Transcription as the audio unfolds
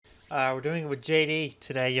We're doing it with JD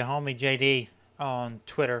today. You homie JD on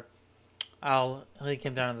Twitter. I'll link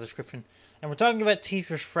him down in the description. And we're talking about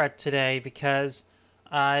Teacher's Fret today because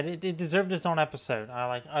it deserved its own episode.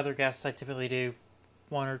 Like other guests, I typically do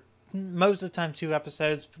one or most of the time 2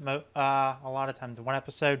 episodes. A lot of times 1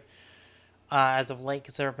 episode. As of late,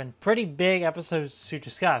 because there have been pretty big episodes to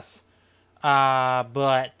discuss.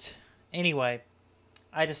 But anyway,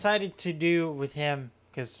 I decided to do it with him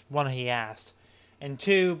because one, he asked, and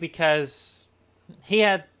two, because he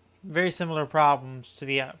had very similar problems to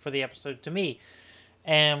the for the episode to me,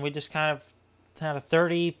 and we just kind of had a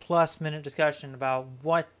 30-plus minute discussion about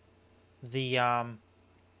the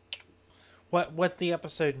what the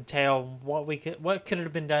episode entailed, what could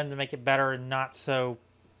have been done to make it better and not so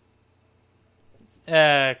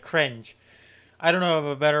cringe. I don't know of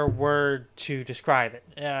a better word to describe it,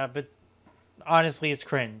 but honestly, it's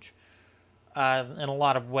cringe in a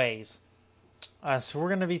lot of ways. So we're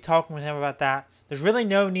going to be talking with him about that. There's really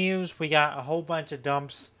no news. We got a whole bunch of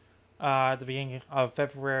dumps at the beginning of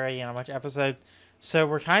February and a bunch of episodes. So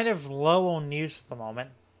we're kind of low on news at the moment.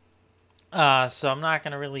 So I'm not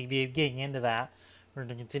going to really be getting into that. We're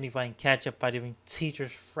going to continue playing catch up by doing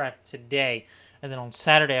Teacher's Fret today. And then on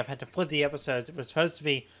Saturday, I've had to flip the episodes. It was supposed to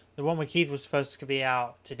be, the one with Keith was supposed to be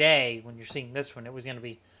out today. When you're seeing this one, it was going to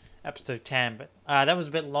be episode 10. But that was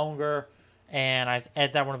a bit longer, and I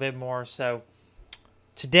added that one a bit more. So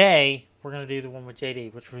today, we're going to do the one with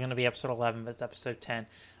JD, which was going to be episode 11, but it's episode 10.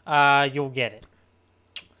 You'll get it.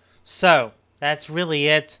 So, that's really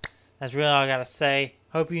it. That's really all I got to say.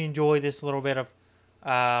 Hope you enjoy this little bit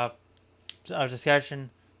of discussion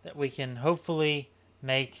that we can hopefully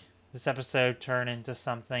make this episode turn into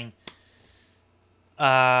something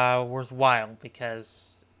worthwhile,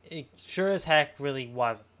 because it sure as heck really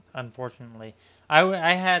wasn't, unfortunately.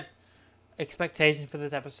 I had expectations for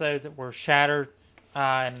this episode that were shattered in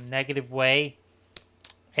a negative way,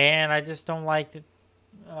 and I just don't like the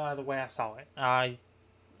way I saw it.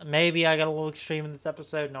 Maybe I got a little extreme in this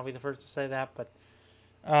episode, and I'll be the first to say that, but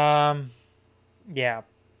yeah,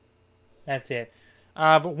 that's it.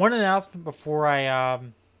 But one announcement before I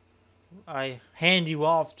hand you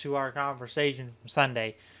off to our conversation from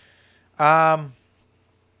Sunday. I've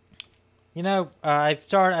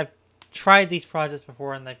tried these projects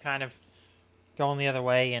before, and they've kind of gone the other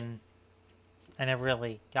way, and I never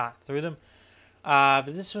really got through them. But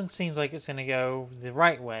this one seems like it's going to go the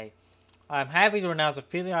right way. I'm happy to announce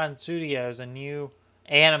Aphelion Studios, a new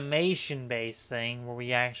animation-based thing where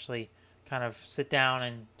we actually kind of sit down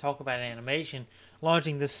and talk about animation,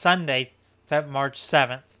 launching this Sunday, March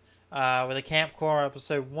 7th, with a Camp Core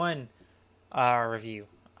Episode 1 review.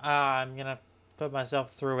 I'm going to put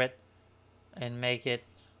myself through it and I'm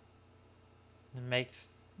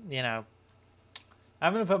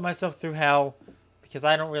going to put myself through hell, because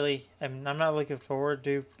I'm not looking forward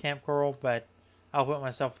to Camp Coral, but I'll put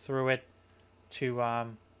myself through it to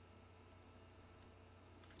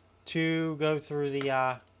go through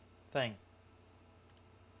the thing.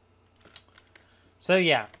 So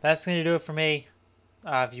yeah, that's going to do it for me.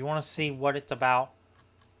 If you want to see what it's about,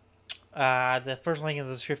 the first link in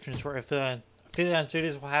the description is where Aphelion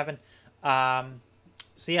Studios will happen.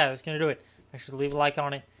 So yeah, that's going to do it. Make sure to leave a like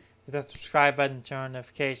on it, hit that subscribe button, turn on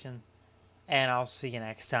notification, and I'll see you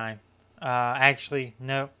next time. Actually,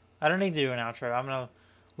 no, I don't need to do an outro. I'm going to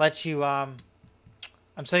let you, I'm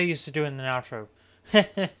so used to doing the outro.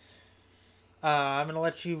 I'm going to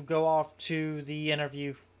let you go off to the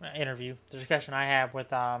the discussion I have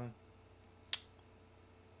with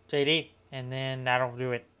JD, and then that'll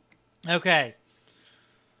do it. Okay,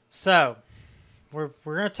 so we're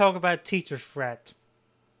going to talk about Teacher's Fret.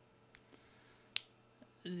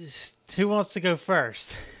 Who wants to go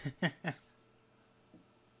first?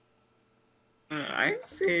 I'd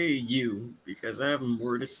say you, because I have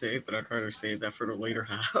more to say, but I'd rather save that for the later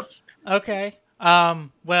half. Okay.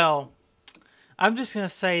 Well, I'm just gonna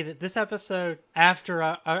say that this episode, after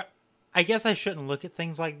I guess I shouldn't look at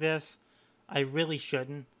things like this. I really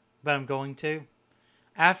shouldn't, but I'm going to.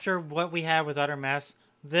 After what we had with Utter Mess,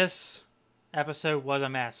 this episode was a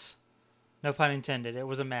mess. No pun intended. It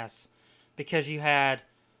was a mess, because you had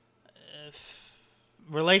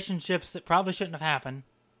relationships that probably shouldn't have happened,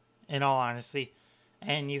 in all honesty,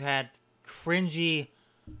 and you had cringy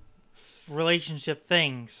relationship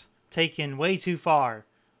things taken way too far,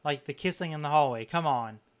 like the kissing in the hallway. Come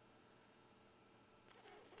on.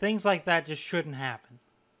 Things like that just shouldn't happen,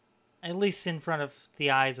 at least in front of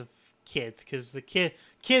the eyes of kids, because the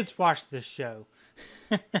kids watch this show.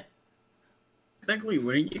 Technically,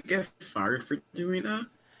 wouldn't you get fired for doing that?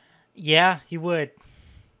 Yeah, you would.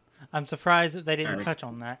 I'm surprised that they didn't Alright. touch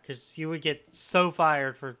on that, because you would get so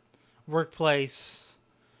fired for workplace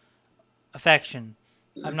affection.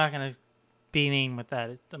 I'm not gonna be mean with that.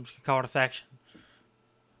 I'm just gonna call it affection.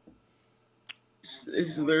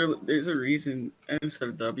 There's a reason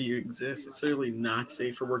NSFW exists. It's really not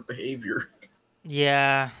safe for work behavior.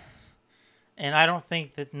 Yeah, and I don't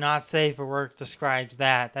think that not safe for work describes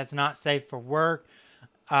that. That's not safe for work,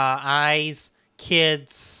 eyes,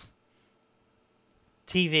 kids,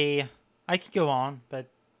 TV. I could go on, but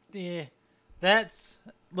yeah, that's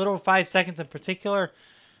little 5 seconds in particular.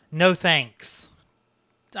 No thanks.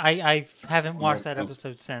 I haven't watched that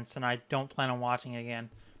episode since, and I don't plan on watching it again.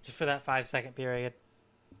 Just for that 5 second period.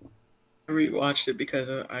 I rewatched it because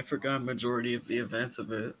I forgot majority of the events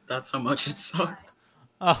of it. That's how much it sucked.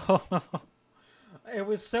 Oh, it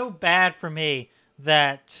was so bad for me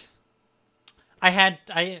that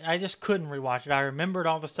I just couldn't rewatch it. I remembered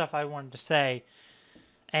all the stuff I wanted to say,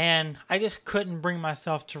 and I just couldn't bring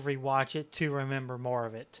myself to rewatch it to remember more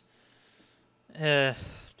of it.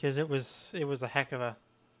 Because it was a heck of a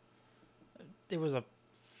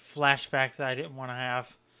flashback that I didn't want to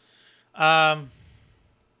have.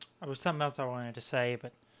 There was something else I wanted to say,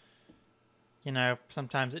 but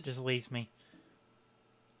sometimes it just leaves me.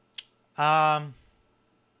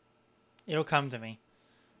 It'll come to me.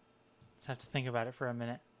 Just have to think about it for a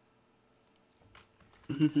minute.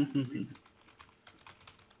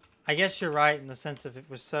 I guess you're right in the sense of it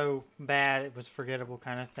was so bad it was forgettable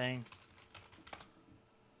kind of thing.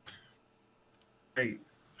 Like,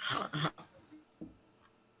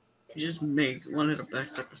 you just make one of the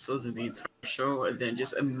best episodes of the entire show and then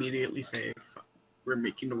just immediately say, we're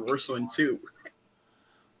making the worst one too.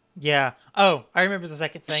 Yeah. Oh, I remember the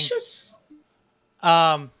second thing. It's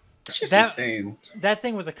just insane. That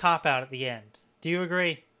thing was a cop-out at the end. Do you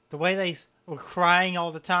agree? The way they were crying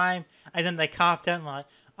all the time, and then they copped out and like,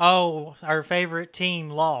 oh, our favorite team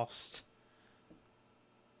lost.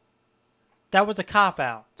 That was a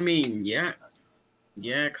cop-out. I mean,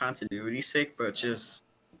 yeah, continuity's sake, but just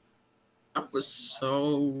that was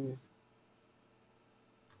so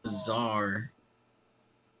bizarre.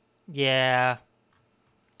 Yeah,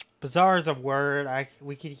 bizarre is a word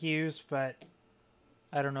we could use, but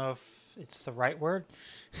I don't know if it's the right word.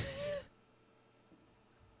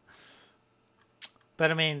 But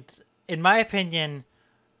I mean, in my opinion,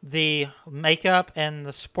 the makeup and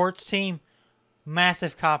the sports team,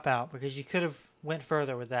 massive cop-out, because you could have went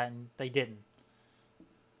further with that, and they didn't.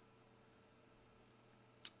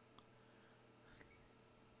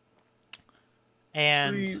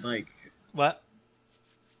 And actually, like, what?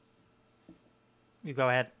 You go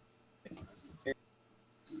ahead.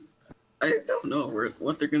 I don't know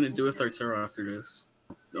what they're gonna do with Arturo after this.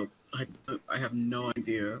 Nope, I have no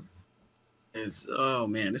idea. Oh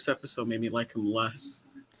man, this episode made me like him less.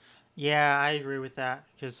 Yeah, I agree with that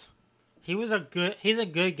because he's a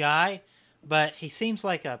good guy, but he seems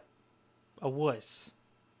like a wuss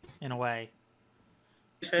in a way.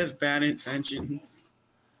 He just has bad intentions.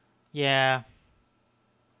 Yeah.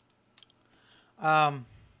 I'm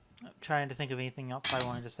trying to think of anything else I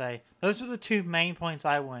wanted to say. Those were the two main points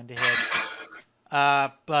I wanted to hit.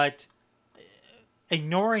 But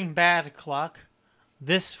ignoring bad luck,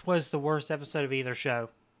 this was the worst episode of either show,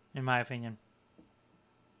 in my opinion.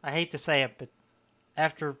 I hate to say it, but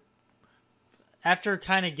after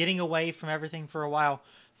kind of getting away from everything for a while,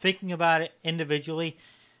 thinking about it individually,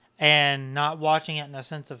 and not watching it in a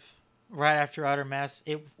sense of right after utter mess,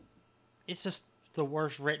 it's just the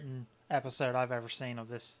worst written episode I've ever seen of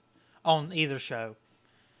this on either show.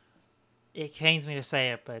 It pains me to say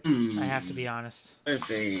it, but I have to be honest. That's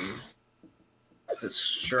a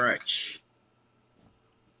stretch.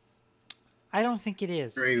 I don't think it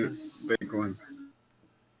is. Very big one.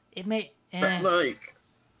 It may. But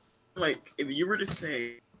like if you were to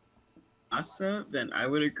say Asa, then I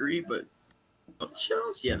would agree. But both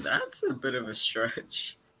shows, yeah, that's a bit of a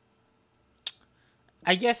stretch.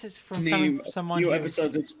 I guess it's coming from someone. Few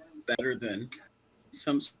episodes, it's better than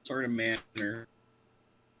some sort of manner.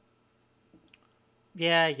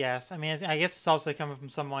 Yeah, I guess. I mean, I guess it's also coming from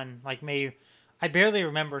someone like me. I barely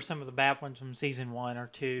remember some of the bad ones from season 1 or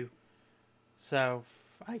 2. So,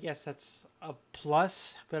 I guess that's a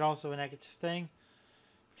plus, but also a negative thing.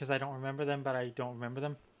 Because I don't remember them, but I don't remember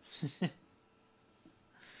them.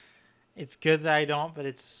 It's good that I don't, but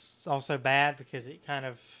it's also bad because it kind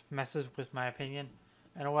of messes with my opinion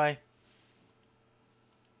in a way.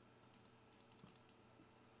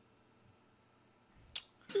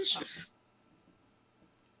 It's just...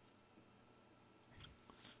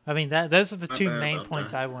 I mean, those are the two main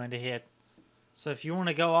points I wanted to hit. So if you want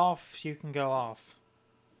to go off, you can go off.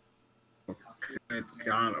 Good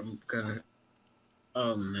God, I'm gonna...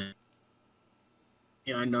 Oh, man.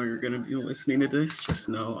 Yeah, I know you're gonna be listening to this. Just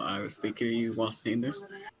know I was thinking of you while saying this.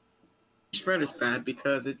 Shred is bad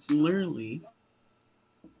because it's literally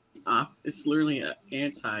an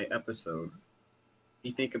anti-episode.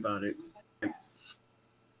 You think about it, like,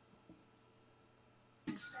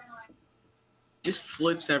 it's just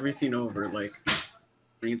flips everything over. Like,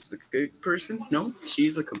 Green's the good person. No,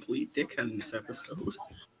 she's the complete dickhead in this episode.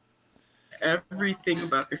 Everything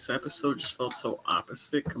about this episode just felt so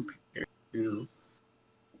opposite compared to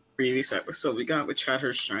previous episode we got, which had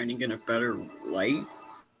her shining in a better light.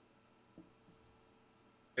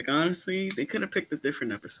 Like, honestly, they could have picked a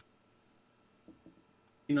different episode.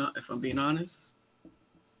 You know, if I'm being honest,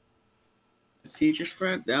 this teacher's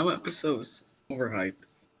friend, that episode was overhyped.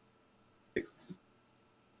 Like,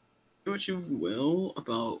 do what you will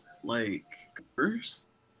about, like, first.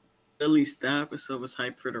 At least that episode was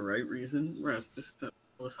hyped for the right reason, whereas this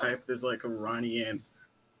was hyped as like a Ronnie and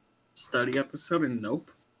study episode, and nope.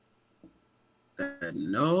 Said,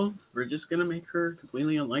 no, we're just gonna make her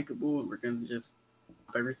completely unlikable and we're gonna just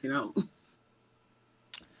pop everything out.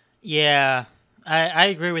 Yeah, I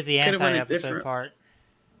agree with the Could have went a anti-episode different part.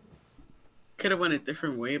 could have went a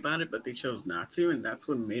different way about it, but they chose not to, and that's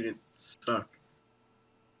what made it suck.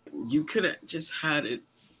 You could have just had it.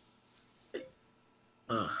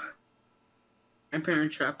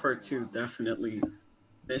 Grandparent Trap Part 2 definitely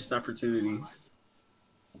missed opportunity.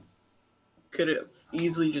 Could have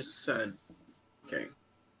easily just said, okay,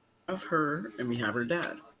 have her and we have her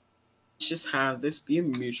dad. Let's just have this be a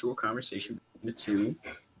mutual conversation between the two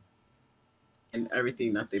and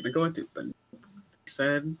everything that they've been going through. But they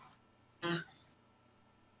said,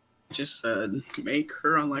 just said, make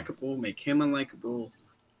her unlikable, make him unlikable,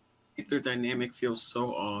 make their dynamic feel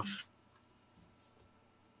so off.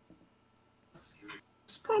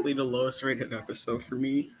 It's probably the lowest rated episode for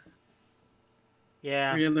me.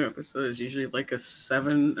 Yeah. Every other episode is usually like a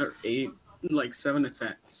 7 or 8, like 7 to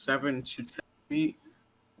 10. 7 to 10.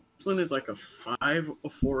 This one is like a 5, a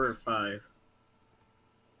 4, or 5.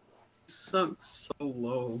 Sunk so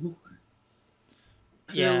low.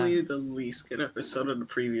 Yeah. Definitely the least good episode of the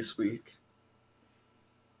previous week.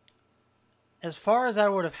 As far as I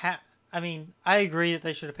would have had, I mean, I agree that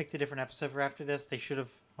they should have picked a different episode for after this. They should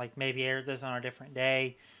have, like, maybe aired this on a different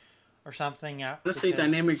day or something. Honestly,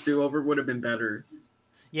 Dynamic Do-Over would have been better.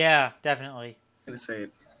 Yeah, definitely. I'm gonna say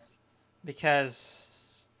it.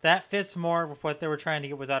 Because that fits more with what they were trying to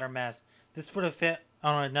get with Utter Mess. This would have fit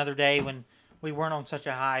on another day when we weren't on such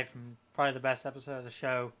a high from probably the best episode of the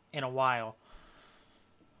show in a while.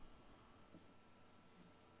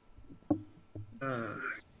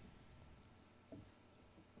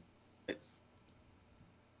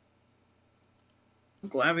 I'm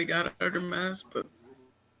glad we got Utter Mess, but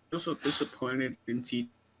I'm also disappointed in T.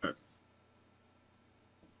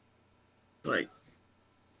 Like,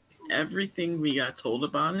 everything we got told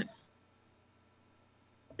about it,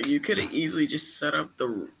 you could have easily just set up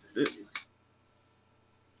this.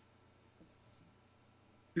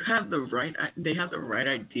 You had they had the right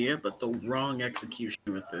idea, but the wrong execution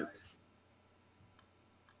with it.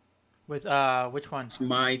 With which one? That's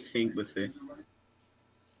my thing with it.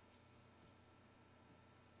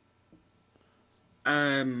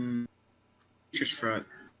 Just front.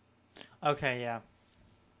 Okay, yeah.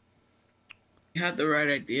 You had the right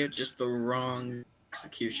idea, just the wrong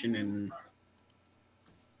execution and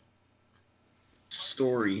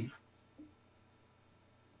story.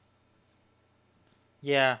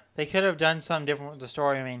 Yeah, they could have done something different with the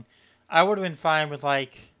story. I mean, I would have been fine with,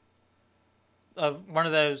 like, one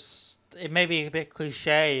of those. It may be a bit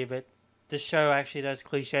cliche, but this show actually does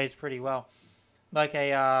cliches pretty well. Like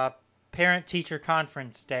a parent-teacher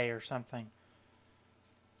conference day or something.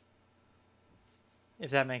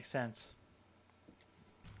 If that makes sense.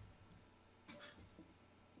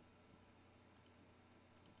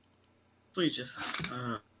 So just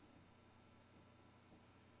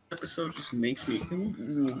episode just makes me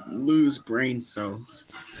lose brain cells.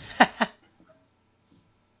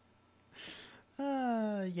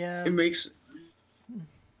 Yeah.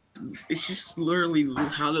 It's just literally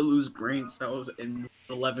how to lose brain cells in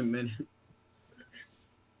 11 minutes.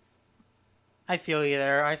 I feel you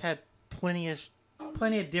there. I've had plenty of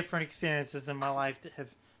different experiences in my life that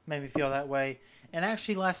have made me feel that way, and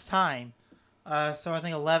actually less time. So I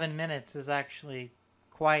think 11 minutes is actually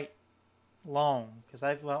quite long because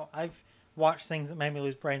I've watched things that made me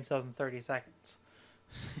lose brain cells in 30 seconds.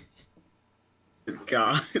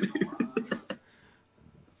 God.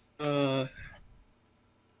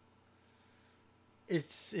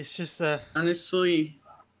 It's just honestly,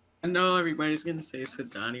 I know everybody's gonna say it's a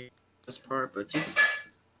Donnie this part, but just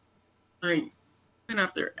like And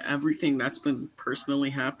after everything that's been personally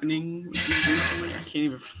happening with me recently, I can't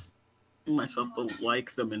even feel myself to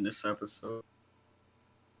like them in this episode.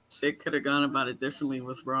 Sid could have gone about it differently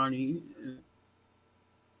with Ronnie.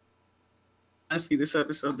 Honestly, this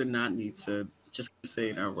episode did not need Sid. Just gonna say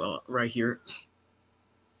it out well right here.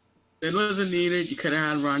 It wasn't needed. You could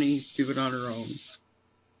have had Ronnie do it on her own.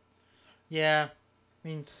 Yeah, I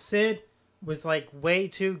mean, Sid was like way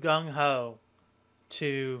too gung ho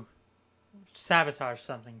to sabotage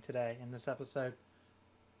something today in this episode.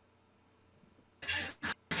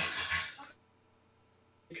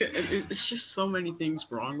 It's just so many things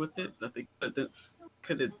wrong with it that they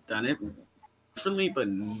could have done it differently, but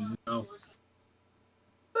no.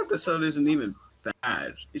 This episode isn't even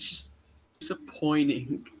bad. It's just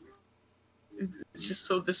disappointing. It's just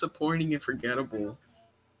so disappointing and forgettable.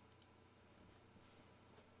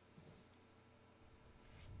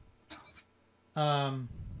 Um,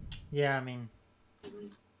 yeah, I mean,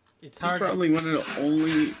 it's It's hard. probably one of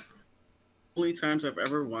the only times I've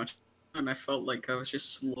ever watched it, and I felt like I was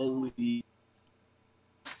just slowly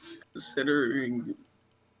considering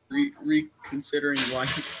reconsidering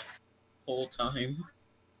life the whole time.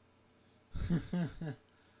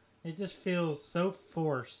 It just feels so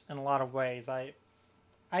forced in a lot of ways. I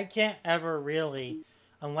can't ever really,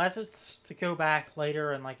 unless it's to go back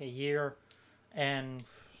later in like a year and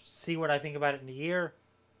see what I think about it in a year.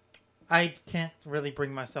 I can't really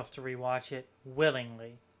bring myself to rewatch it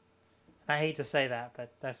willingly. I hate to say that,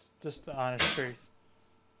 but that's just the honest truth.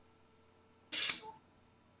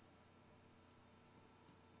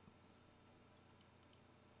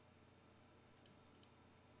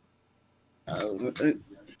 Uh,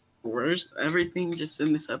 Worst everything just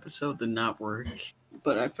in this episode did not work.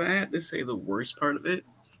 But if I had to say the worst part of it,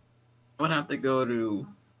 I would have to go to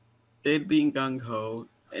Sid being gung ho,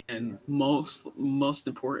 and most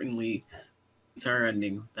importantly, entire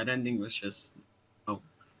ending. That ending was just oh,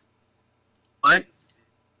 what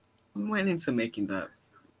went into making that?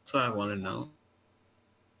 That's what I want to know.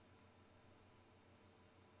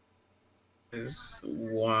 Is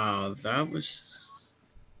wow, that was just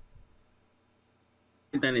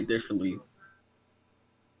done it differently.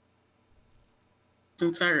 This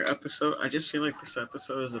entire episode, I just feel like this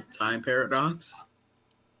episode is a time paradox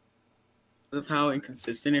of how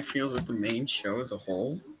inconsistent it feels with the main show as a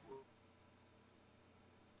whole.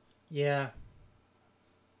 Yeah,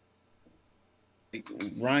 Like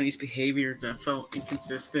Ronnie's behavior that felt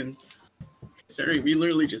inconsistent. Considering we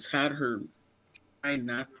literally just had her try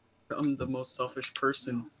not to become the most selfish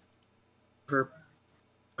person. Her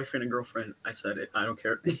boyfriend and girlfriend. I said it. I don't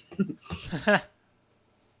care.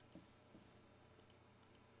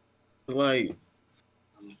 Like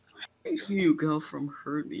you go from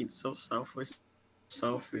her being so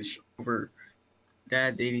selfish over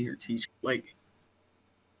dad dating her teacher. Like,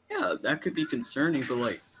 yeah, that could be concerning, but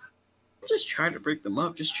like, just try to break them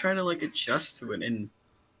up. Just try to like adjust to it, and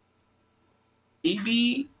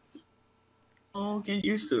maybe I'll get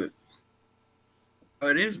used to it.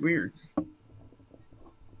 But it is weird.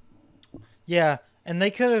 yeah, and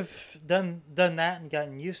they could have done that and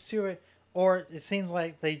gotten used to it, or it seems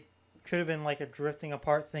like they could have been like a drifting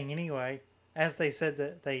apart thing anyway, as they said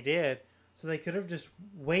that they did. So they could have just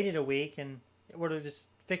waited a week and it would have just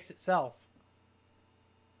fixed itself.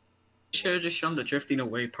 Should have just shown the drifting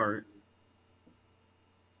away part.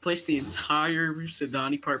 Place the entire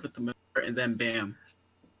Sidani part with the middle part, and then bam.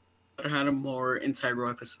 Could have had a more integral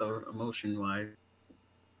episode, emotion wise.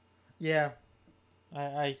 Yeah,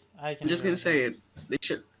 I can. I'm just Agree gonna with that. say it. They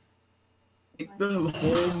should take the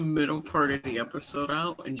whole middle part of the episode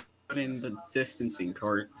out and put in the distancing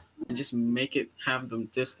part, and just make it have them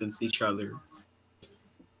distance each other.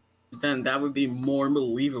 Then that would be more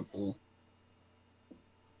believable.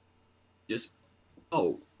 Just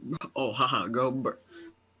oh haha go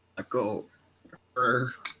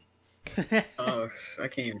oh I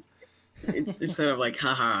can't instead of like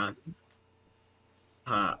haha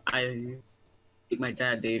I hate my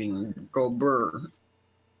dad dating go burr.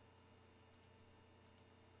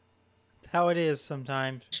 How it is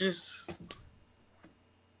sometimes. Just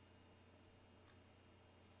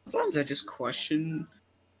sometimes I just question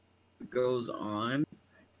what goes on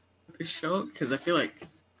with the show because I feel like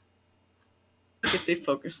if they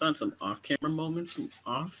focused on some off camera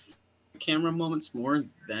moments more,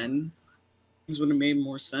 then things would have made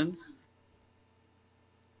more sense.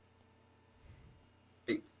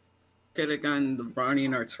 They could have gotten the Ronnie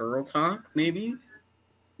and Arturo talk, maybe.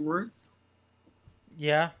 Word.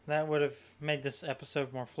 Yeah, that would have made this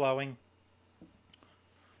episode more flowing.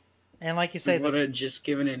 And like you say, Would have just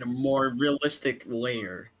given it a more realistic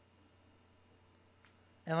layer.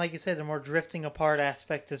 And like you said, the more drifting apart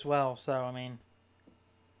aspect as well. So I mean,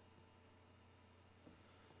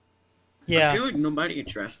 I yeah, feel like nobody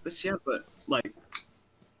addressed this yet, but like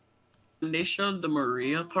when they showed the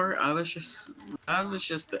Maria part, I was just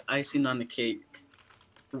the icing on the cake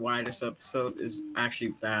for why this episode is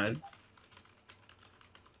actually bad.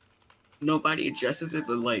 Nobody addresses it,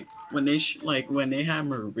 but like when when they had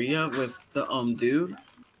Maria with the dude,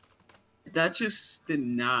 that just did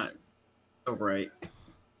not go right.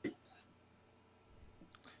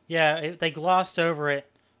 yeah, they glossed over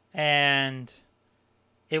it, and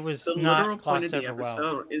it The was literal not point of glossed the over well.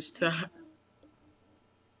 episode is to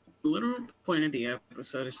the literal point of the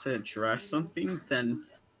episode is to address something, then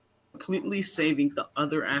completely saving the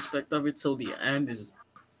other aspect of it till the end is a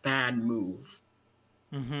bad move.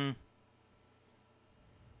 Mm-hmm.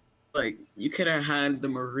 Like you could have had the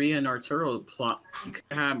Maria and Arturo plot. You could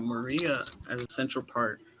have Maria as a central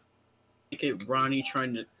part. Make it Ronnie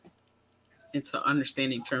trying to into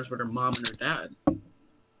understanding terms with her mom and her dad.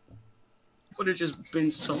 Would have just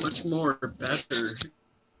been so much more better.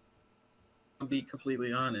 I'll be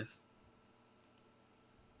completely honest.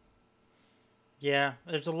 Yeah,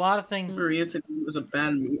 there's a lot of things. Maria to the end was a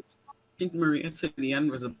bad move. I think Maria to the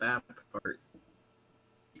end was a bad part.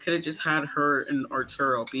 You could have just had her and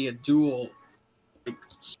Arturo be a dual like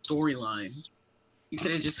storyline. You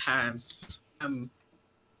could have just had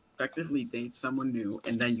effectively date someone new,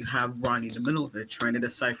 and then you have Ronnie in the middle of it trying to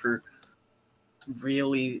decipher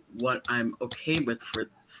really what I'm okay with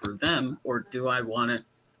for them, or do I want to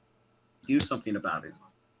do something about it?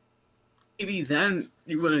 Maybe then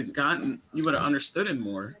you would have understood it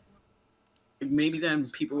more. Maybe then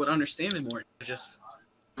people would understand it more. Just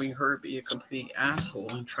having her be a complete asshole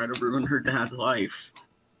and try to ruin her dad's life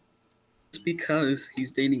just because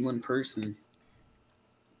he's dating one person.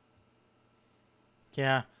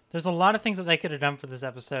 Yeah, there's a lot of things that they could have done for this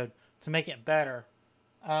episode to make it better.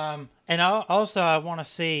 And also, I want to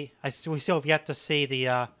see. We still have yet to see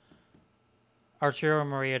the Arturo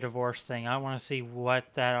Maria divorce thing. I want to see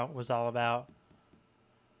what that was all about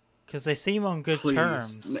because they seem on good Please,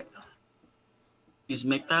 terms. please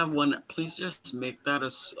make that one. Please just make that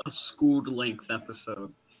a schooled length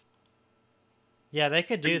episode. Yeah, they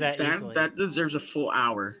could do that That easily. that deserves a full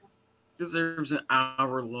hour. Deserves an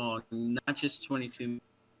hour long, not just 22.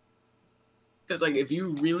 Because like, if you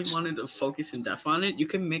really wanted to focus in depth on it, you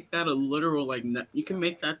can make that a literal like. You can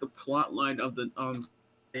make that the plot line of the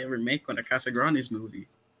they ever make on a Casagrandes movie.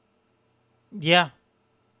 Yeah,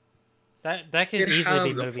 that You could could easily be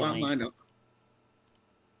have the movie plot line length.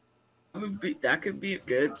 of that could be a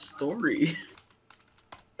good story.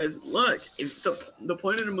 Because look, if the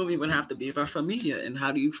point of the movie would have to be about familia, and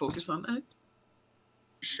how do you focus on that?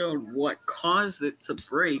 Showed what caused it to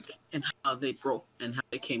break and how they broke and how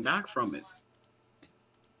they came back from it.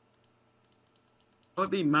 That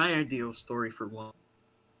would be my ideal story for one.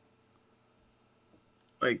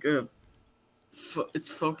 Like,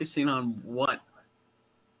 it's focusing on what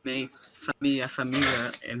makes familia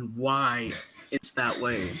familia and why it's that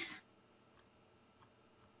way.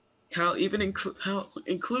 How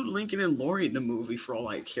include Lincoln and Lori in the movie for all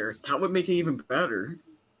I care. That would make it even better.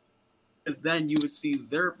 Because then you would see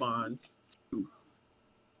their bonds too.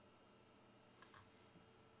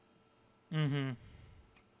 Mm-hmm.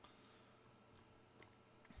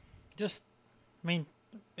 Just, I mean,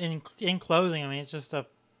 in closing, I mean, it's just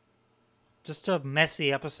a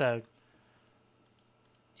messy episode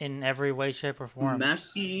in every way, shape, or form.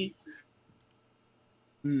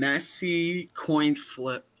 Messy coin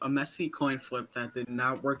flip. A messy coin flip that did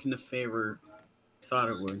not work in the favor I thought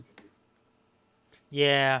it would.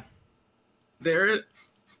 Yeah. There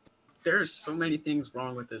are so many things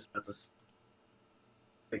wrong with this episode.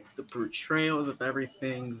 Like the portrayals of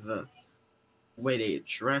everything, the way they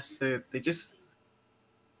address it, they just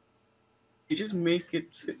make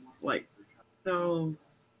it to, like, no,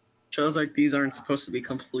 shows like these aren't supposed to be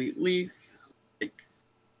completely like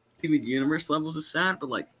TV universe levels of sad, but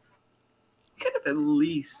like could have at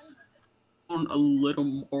least on a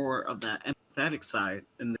little more of that empathetic side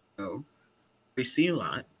in the show. We see a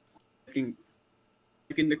lot. Like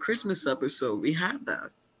in the Christmas episode, we had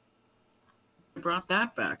that. We brought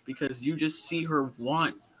that back because you just see her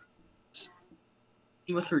want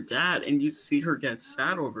with her dad, and you see her get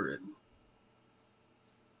sad over it.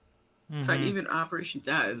 In fact, Mm-hmm. even Operation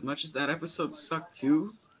Dad, as much as that episode sucked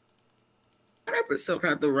too, that episode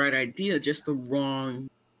had the right idea, just the wrong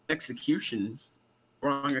executions.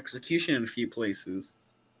 Wrong execution in a few places.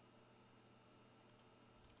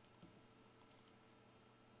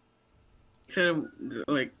 Could have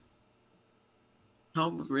like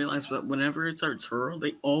help realize that whenever it's Arturo,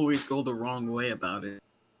 they always go the wrong way about it.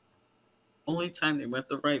 Only time they went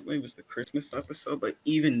the right way was the Christmas episode, but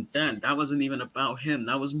even then, that wasn't even about him.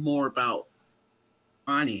 That was more about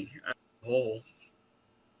Ronnie as a whole.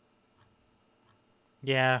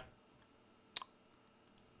 Yeah.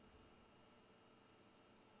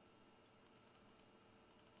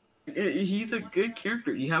 He's a good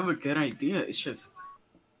character. You have a good idea. It's just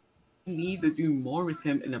you need to do more with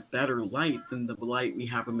him in a better light than the light we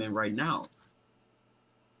have him in right now.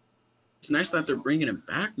 It's nice that they're bringing him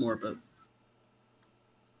back more, but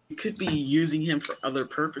you could be using him for other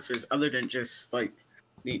purposes other than just like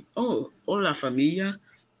the hola familia,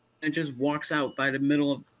 and just walks out by the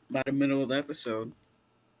middle of the episode.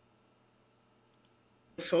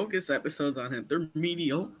 Focus episodes on him. They're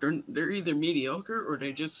mediocre. They're either mediocre or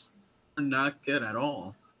they just are not good at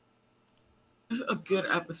all. A good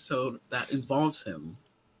episode that involves him.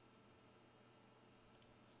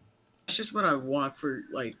 That's just what I want for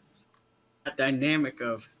like a dynamic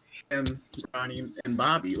of him, Ronnie, and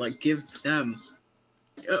Bobby. Like give them.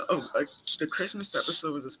 The Christmas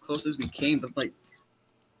episode was as close as we came, but like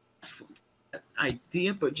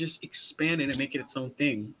idea, but just expand it and make it its own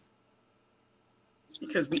thing.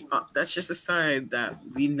 Because we that's just a side that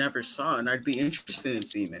we never saw, and I'd be interested in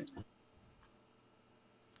seeing it.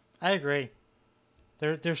 I agree.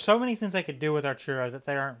 There's so many things they could do with Arturo that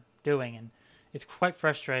they aren't doing, and it's quite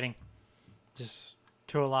frustrating, just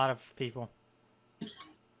to a lot of people.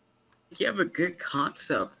 You have a good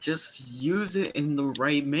concept, just use it in the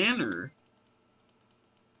right manner.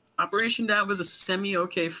 Operation Dad was a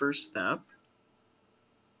semi-okay first step.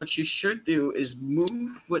 What you should do is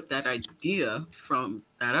move with that idea from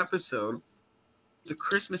that episode, the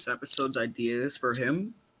Christmas episode's ideas for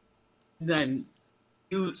him, then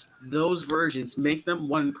use those versions, make them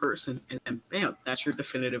one person, and then bam, that's your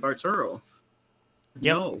definitive Arturo.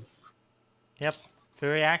 Yep. No, Yep.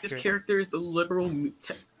 Very this accurate. character is the literal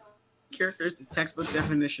character is the textbook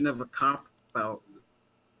definition of a cop out.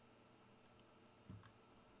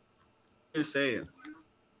 I'm saying.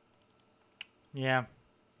 Yeah.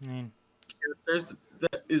 I mean,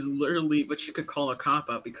 That is literally what you could call a cop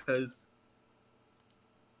out because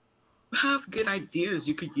you have good ideas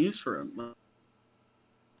you could use for him. Like,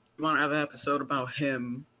 you want to have an episode about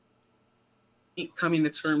him coming to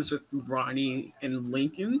terms with Ronnie and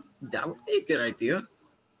Lincoln? That would be a good idea.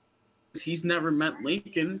 He's never met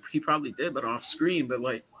Lincoln. He probably did, but off screen. But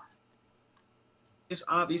like, just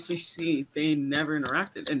obviously see they never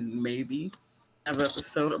interacted, and maybe have an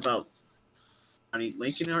episode about Ronnie,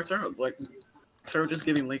 Lincoln, and Arturo. Like Arturo just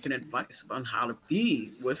giving Lincoln advice on how to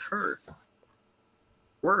be with her.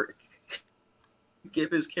 Work.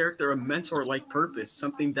 Give his character a mentor-like purpose,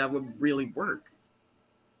 something that would really work.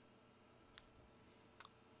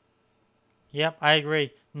 yep, I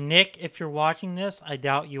agree. Nick, if you're watching this, I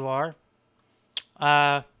doubt you are.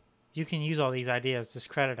 You can use all these ideas. Just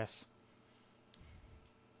credit us.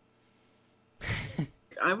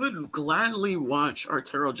 I would gladly watch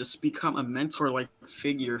Arturo just become a mentor-like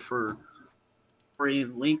figure for Ray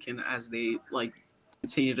and Lincoln as they like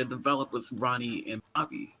continue to develop with Ronnie and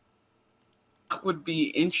Bobby. That would be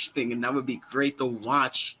interesting, and that would be great to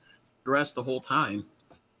watch the rest the whole time.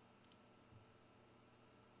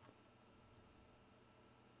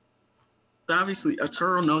 Obviously,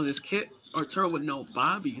 Arturo knows his kid. Arturo would know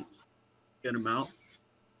Bobby a good amount.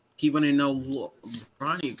 He wouldn't know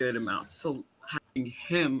Ronnie a good amount. So having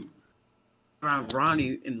him around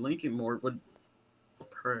Ronnie and Lincoln more would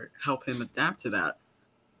help him adapt to that.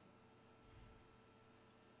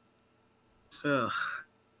 So,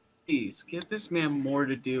 please give this man more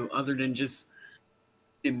to do other than just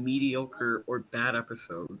mediocre or bad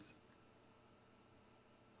episodes.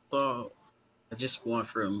 So, I just want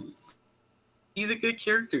from he's a good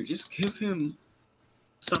character. Just give him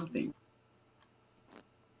something.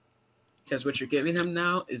 Because what you're giving him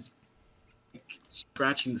now is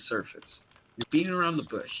scratching the surface. You're beating around the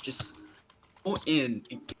bush. Just go in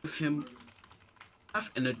and give him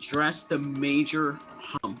and address the major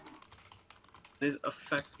hump that is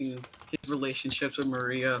affecting his relationships with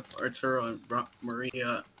Maria Arturo and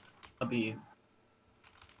Maria Bobby.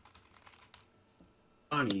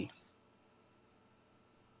 Bonnie.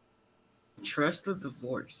 Trust the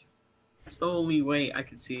divorce. That's the only way I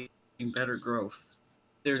could see better growth.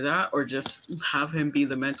 Either that or just have him be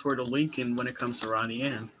the mentor to Lincoln when it comes to Ronnie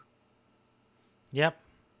Ann. Yep.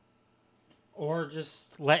 Or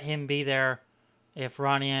just let him be there if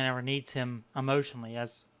Ronnie Ann ever needs him emotionally,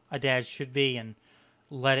 as a dad should be, and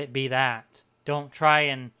let it be that. Don't try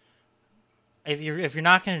and if you're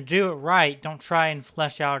not going to do it right, don't try and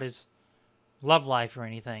flesh out his love life or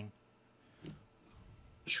anything.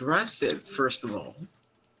 Address it first of all.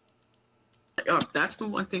 That's the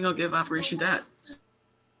one thing I'll give Operation Dad.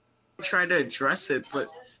 I tried to address it, but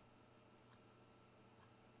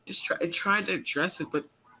tried to address it, but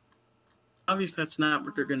obviously that's not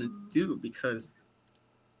what they're gonna do because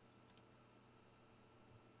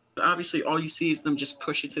obviously all you see is them just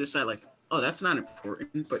push it to the side, like, oh, that's not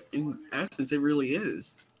important, but in essence, it really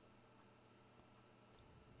is.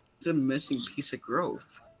 It's a missing piece of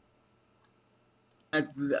growth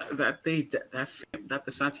that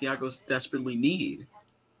the Santiagos desperately need.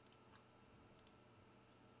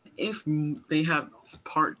 If they have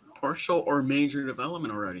partial or major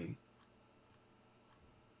development already,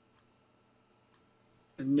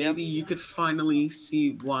 maybe you could finally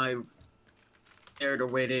see why they're the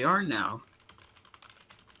way they are now.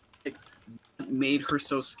 It made her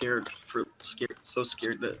so scared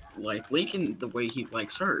to like Lincoln the way he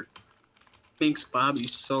likes her. Makes Bobby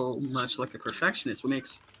so much like a perfectionist. What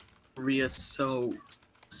makes Maria so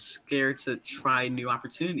scared to try new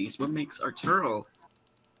opportunities? What makes Arturo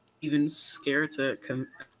even scared to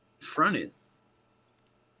confront it?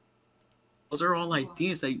 Those are all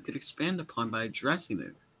ideas that you could expand upon by addressing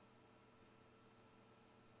it.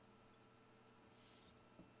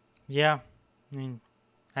 Yeah, I mean,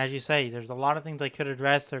 as you say, there's a lot of things they could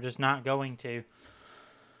address. They're just not going to,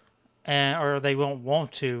 or they won't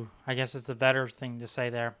want to. I guess it's a better thing to say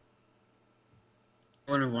there.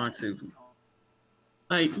 I wouldn't want to.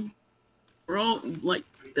 Like, we're all like,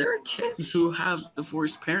 there are kids who have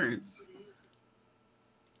divorced parents.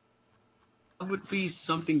 That would be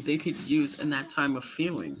something they could use in that time of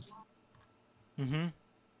feeling. Mm-hmm.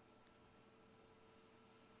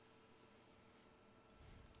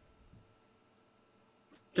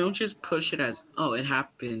 Don't just push it as, oh, it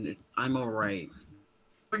happened, I'm alright.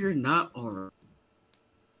 Or you're not alright.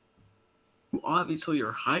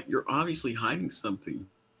 You're obviously hiding something.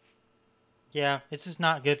 Yeah, it's just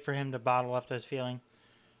not good for him to bottle up those feelings.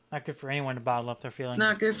 Not good for anyone to bottle up their feelings. It's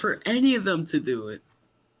not good for any of them to do it.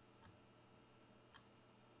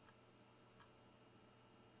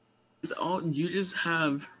 You just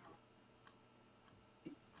have.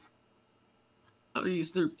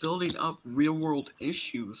 Obviously, they're building up real world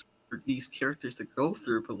issues for these characters to go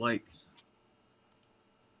through, but like,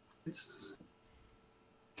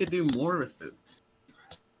 could do more with it.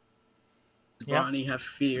 Yep. Bonnie have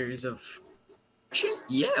fears of.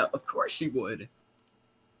 Yeah, of course she would.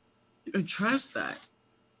 And trust that.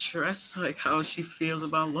 Trust like how she feels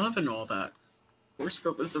about love and all that.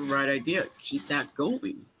 Horoscope is the right idea. Keep that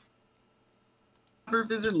going. Have her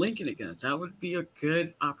visit Lincoln again. That would be a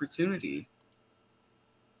good opportunity.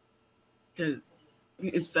 Because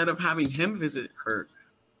instead of having him visit her,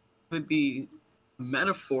 it would be a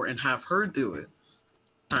metaphor and have her do it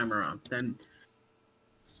time around. Then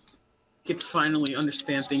you could finally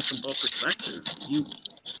understand things from both perspectives. You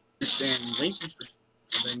understand Lincoln's perspective,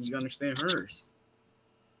 and then you understand hers.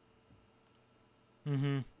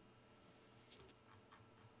 Mm-hmm.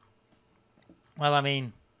 Well, I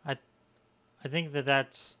mean, I think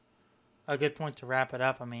that's a good point to wrap it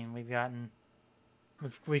up. I mean, we've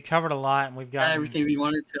covered a lot, and we've got everything we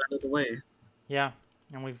wanted to out of the way. Yeah,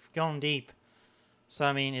 and we've gone deep. So,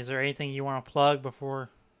 I mean, is there anything you want to plug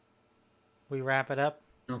before we wrap it up?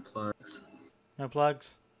 No plugs. No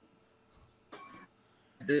plugs?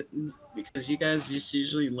 Because you guys just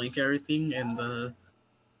usually link everything in the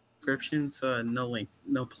description, so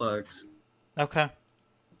no plugs. Okay.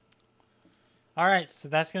 All right, so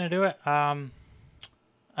that's going to do it. I'm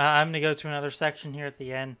going to go to another section here at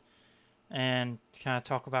the end and kind of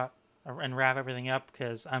talk about and wrap everything up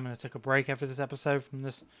because I'm going to take a break after this episode from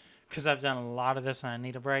this because I've done a lot of this and I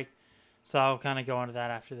need a break. So I'll kind of go into that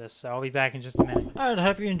after this. So I'll be back in just a minute. All right, I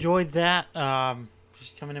hope you enjoyed that.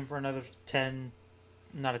 Just coming in for another 10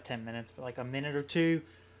 minutes, but like a minute or two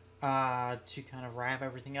to kind of wrap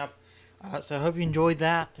everything up. So I hope you enjoyed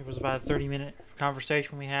that. It was about a 30-minute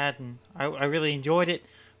conversation we had, and I really enjoyed it.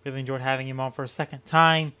 Really enjoyed having him on for a second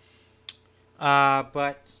time.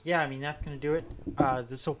 But yeah, I mean that's gonna do it.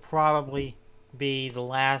 This will probably be the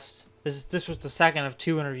last. This was the second of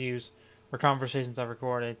 2 interviews or conversations I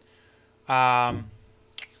recorded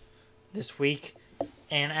this week.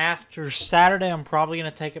 And after Saturday, I'm probably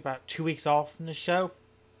gonna take about 2 weeks off from the show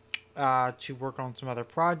to work on some other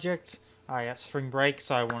projects. I got spring break,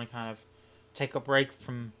 so I want to kind of take a break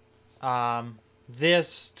from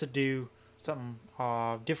this to do something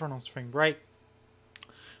different on spring break.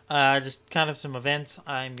 Just kind of some events.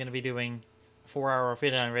 I'm going to be doing 4-hour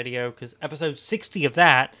Fit On Radio because episode 60 of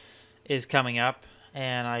that is coming up,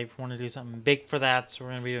 and I want to do something big for that. So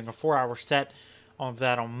we're going to be doing a 4-hour set of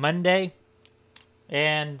that on Monday,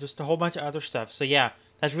 and just a whole bunch of other stuff. So yeah,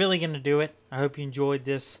 that's really going to do it. I hope you enjoyed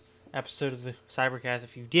this episode of the Cybercast.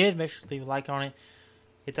 If you did, make sure to leave a like on it.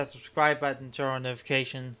 Hit that subscribe button, turn on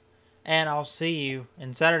notifications. And I'll see you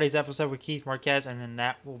in Saturday's episode with Keith Marquez. And then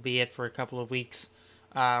that will be it for a couple of weeks.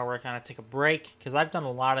 Where I kind of take a break. Because I've done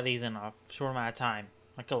a lot of these in a short amount of time.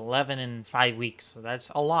 Like 11 in 5 weeks. So that's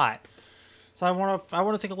a lot. So I want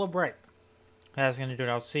to take a little break. That's going to do it.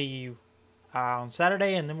 I'll see you on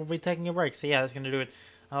Saturday. And then we'll be taking a break. So yeah, that's going to do it.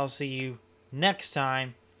 I'll see you next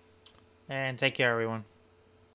time. And take care, everyone.